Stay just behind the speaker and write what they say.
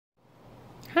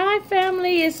Hi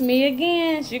family, it's me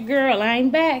again. It's your girl. I'm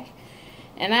back.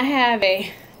 And I have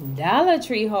a Dollar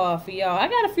Tree haul for y'all. I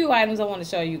got a few items I want to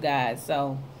show you guys.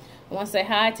 So I want to say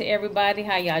hi to everybody.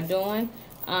 How y'all doing?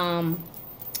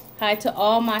 Hi to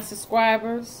all my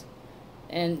subscribers.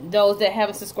 And those that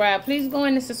haven't subscribed, please go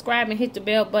in and subscribe and hit the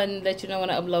bell button to let you know when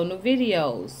I upload new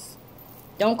videos.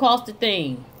 Don't cost a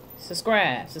thing.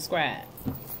 Subscribe.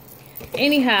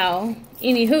 Anywho,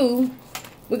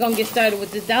 we're going to get started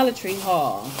with this Dollar Tree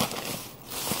haul.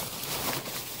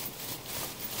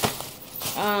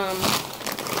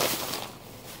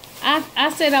 I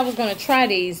said I was going to try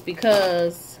these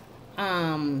because,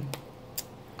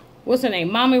 what's her name?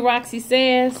 Mommy Roxy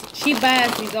says. She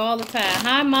buys these all the time.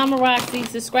 Hi, Mama Roxy.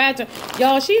 Subscribe to her.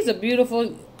 Y'all, she's a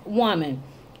beautiful woman.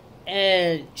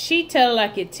 And she tell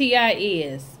like it T.I.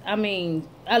 is. I mean,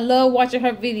 I love watching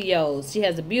her videos. She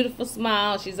has a beautiful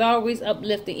smile. She's always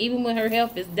uplifting. Even when her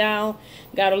health is down,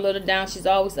 got a little down, she's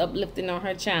always uplifting on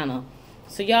her channel.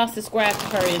 So y'all subscribe to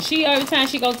her. And she, every time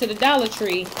she goes to the Dollar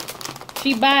Tree,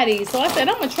 she buy these. So I said,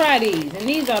 I'm going to try these. And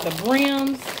these are the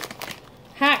Brim's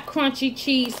Hot Crunchy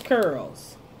Cheese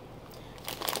Curls.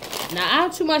 Now, I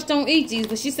too much don't eat these,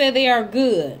 but she said they are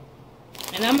good.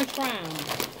 And I'm going to try them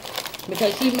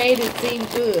because she made it seem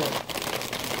good.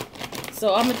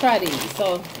 So I'm going to try these.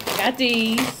 So I got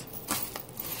these.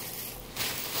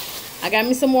 I got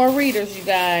me some more readers, you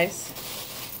guys.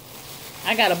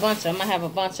 I got a bunch of them. I have a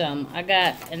bunch of them.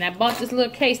 And I bought this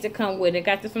little case that come with it.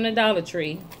 Got this from the Dollar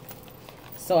Tree.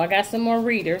 So I got some more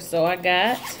readers. So I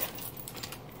got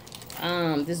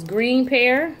this green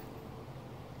pair.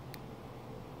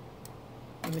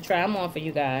 Let me try them on for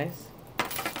you guys.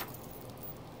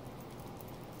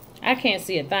 I can't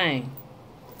see a thing.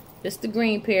 This is the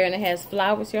green pair, and it has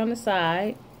flowers here on the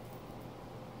side.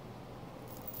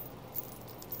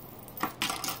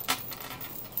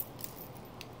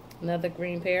 Another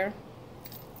green pair.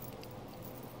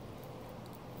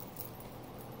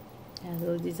 Has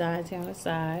little designs here on the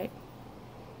side.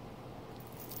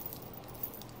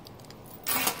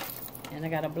 And I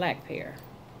got a black pair.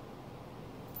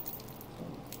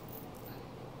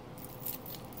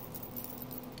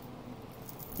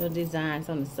 Little designs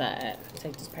on the side.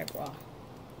 Take this paper off.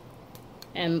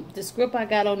 And the script I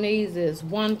got on these is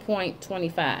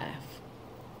 1.25.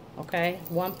 Okay,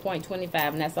 1.25,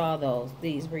 and that's all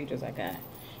these readers I got.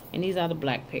 And these are the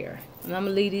black pair. And I'm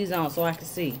gonna leave these on so I can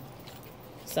see.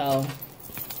 So,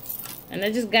 and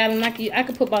I just got them like I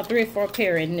could put about 3 or 4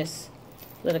 pair in this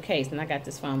little case, and I got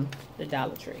this from the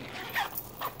Dollar Tree.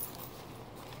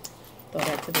 Throw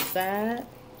that to the side.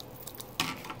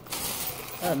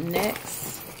 Up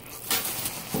next,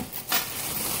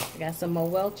 I got some more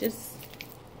Welch's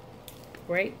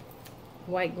grape,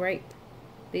 white grape.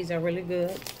 These are really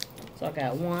good. So I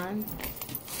got 1,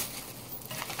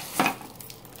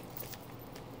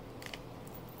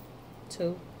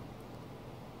 2.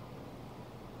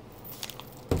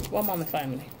 One moment,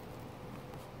 family.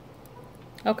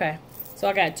 Okay, so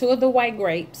I got 2 of the white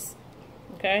grapes.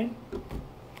 Okay.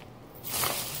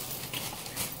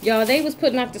 Y'all, they was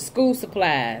putting out the school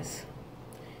supplies.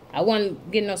 I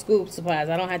wasn't getting no school supplies.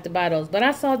 I don't have to buy those. But I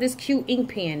saw this cute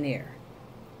ink pen there.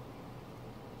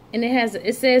 And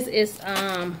it says it's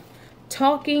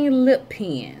talking lip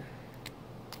pen.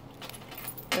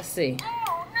 Let's see.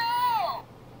 Oh, no.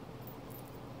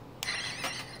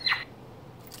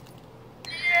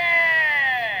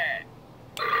 Yeah.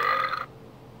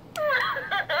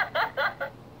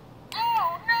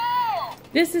 Oh, no.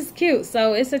 This is cute.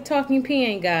 So it's a talking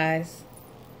pen, guys.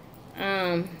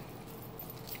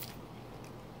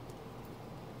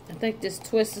 I think this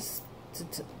twist is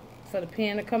for the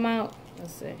pen to come out.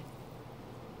 Let's see.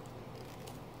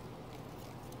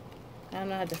 I don't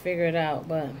know how to figure it out,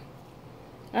 but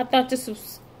I thought this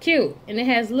was cute. And it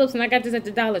has lips, and I got this at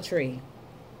the Dollar Tree.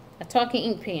 A talking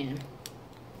ink pen.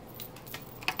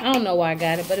 I don't know why I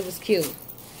got it, but it was cute.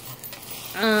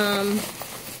 Then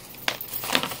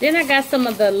I got some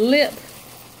of the lip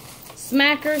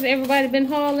smackers everybody been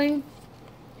hauling.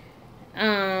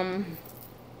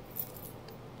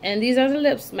 And these are the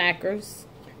lip smackers.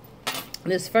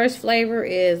 This first flavor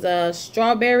is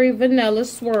strawberry vanilla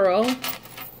swirl.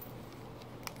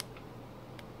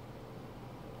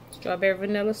 Strawberry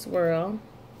vanilla swirl.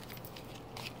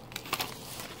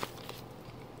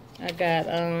 I got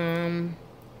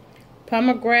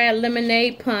pomegranate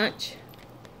lemonade punch.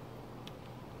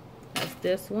 That's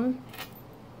this one.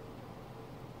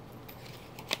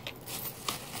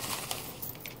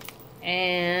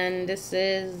 And this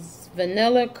is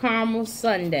vanilla caramel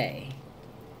sundae.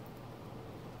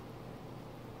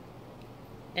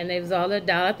 And they was all $1.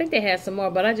 I think they had some more,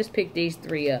 but I just picked these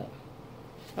 3 up.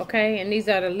 Okay, and these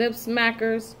are the lip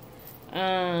smackers.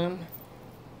 It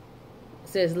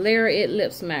says Layer It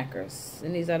Lip Smackers,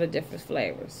 and these are the different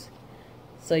flavors.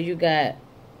 So you got,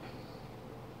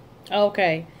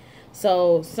 okay,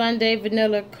 so Sundae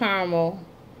Vanilla Caramel,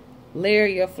 layer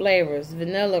your flavors,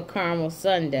 vanilla caramel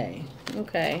sundae.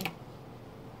 Okay.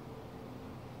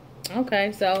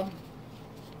 Okay, so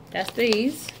that's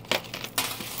these.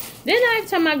 Then every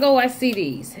time I go, I see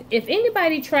these. If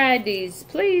anybody tried these,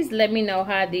 please let me know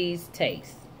how these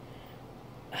taste.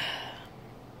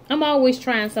 I'm always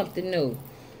trying something new.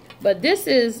 But this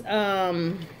is,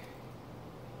 I'm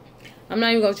not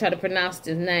even going to try to pronounce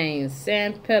this name.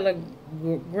 San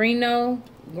Pellegrino,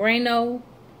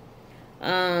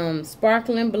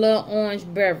 sparkling blood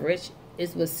orange beverage.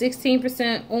 It's with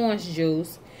 16% orange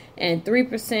juice and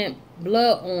 3%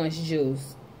 blood orange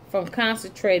juice from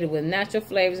concentrated with natural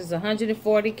flavors. It's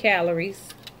 140 calories.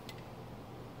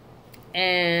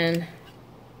 And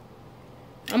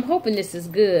I'm hoping this is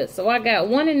good. So I got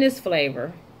one in this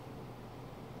flavor.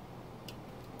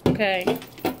 Okay.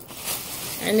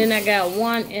 And then I got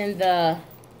one in the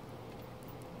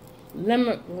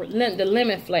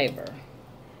lemon flavor.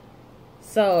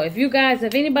 So if you guys,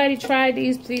 if anybody tried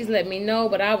these, please let me know.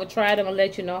 But I will try them and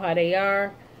let you know how they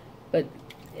are. But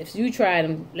if you tried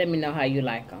them, let me know how you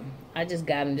like them. I just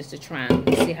got them just to try them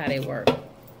and see how they work.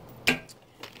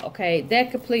 Okay,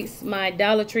 that completes my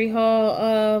Dollar Tree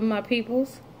haul, my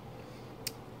peoples.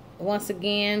 Once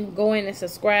again, go in and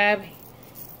subscribe.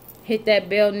 Hit that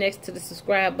bell next to the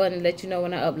subscribe button to let you know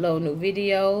when I upload new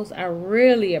videos. I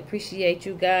really appreciate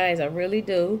you guys. I really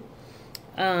do.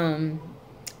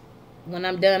 When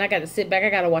I'm done, I got to sit back. I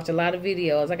got to watch a lot of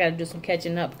videos. I got to do some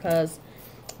catching up because,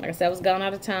 like I said, I was gone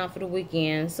out of town for the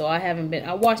weekend. So I haven't been,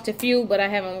 I watched a few, but I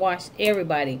haven't watched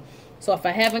everybody. So if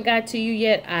I haven't got to you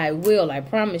yet, I will. I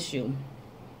promise you.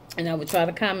 And I will try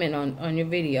to comment on your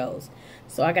videos.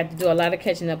 So I got to do a lot of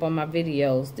catching up on my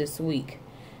videos this week.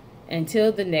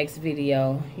 Until the next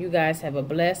video, you guys have a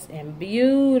blessed and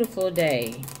beautiful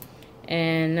day.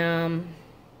 And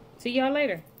see y'all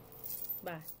later.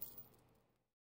 Bye.